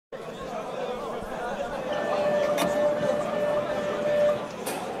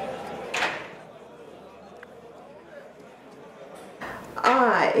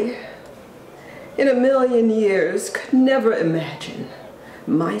in a million years, could never imagine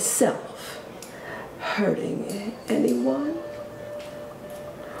myself hurting anyone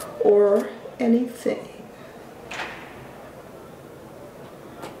or anything.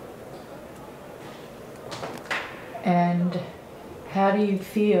 And how do you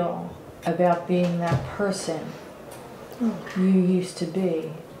feel about being that person you used to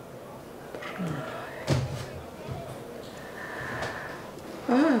be?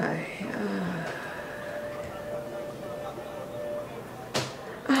 I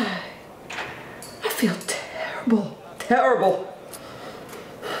feel terrible, terrible.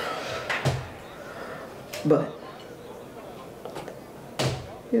 But,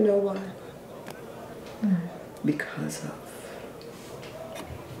 you know what? Because of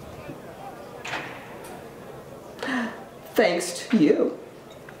thanks to you,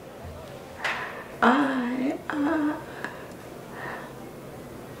 I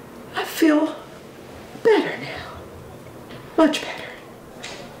feel better now, much better.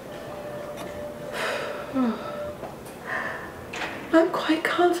 I'm quite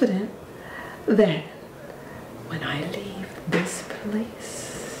confident that when I leave this place,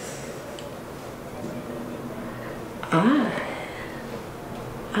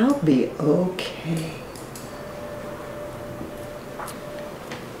 I'll be okay.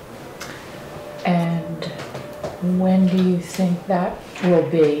 And when do you think that will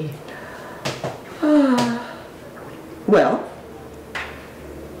be? Well,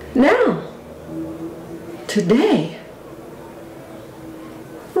 now, today,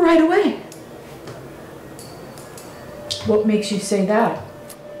 right away. What makes you say that?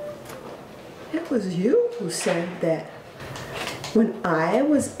 It was you who said that when I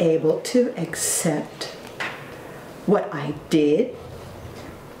was able to accept what I did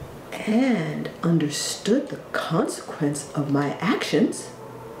and understood the consequence of my actions,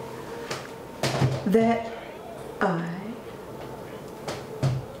 that I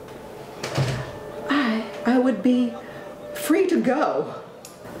would be free to go.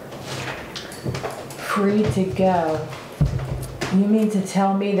 Free to go? You mean to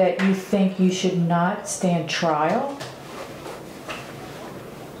tell me that you think you should not stand trial?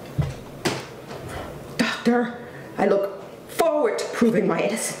 Doctor, I look forward to proving my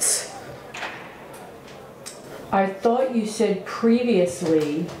innocence. I thought you said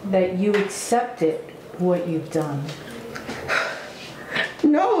previously that you accepted what you've done.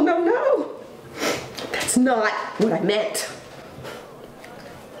 No, no, no. That's not what I meant.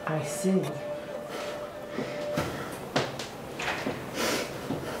 I see.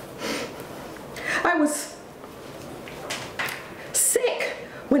 I was sick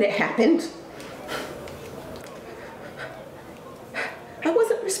when it happened. I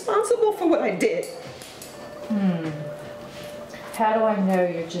wasn't responsible for what I did. How do I know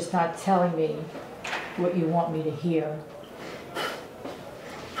you're just not telling me what you want me to hear?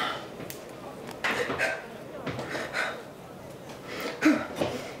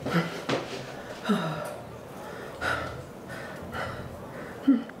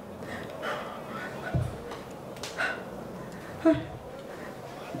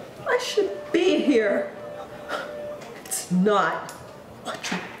 I should be here. It's not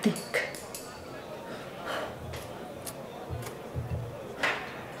what you think.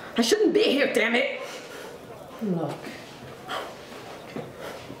 I shouldn't be here, damn it. Look,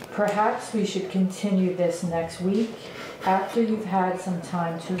 perhaps we should continue this next week after you've had some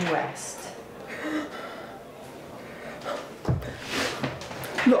time to rest.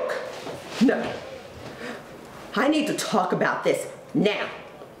 Look, no. I need to talk about this now.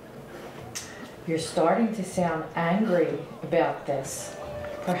 You're starting to sound angry about this.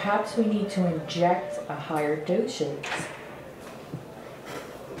 Perhaps we need to inject a higher dosage.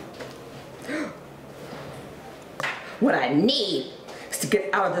 What I need is to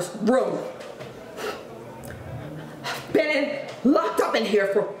get out of this room. I've been locked up in here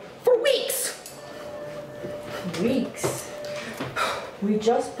for weeks. Weeks? We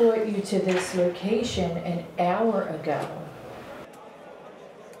just brought you to this location an hour ago.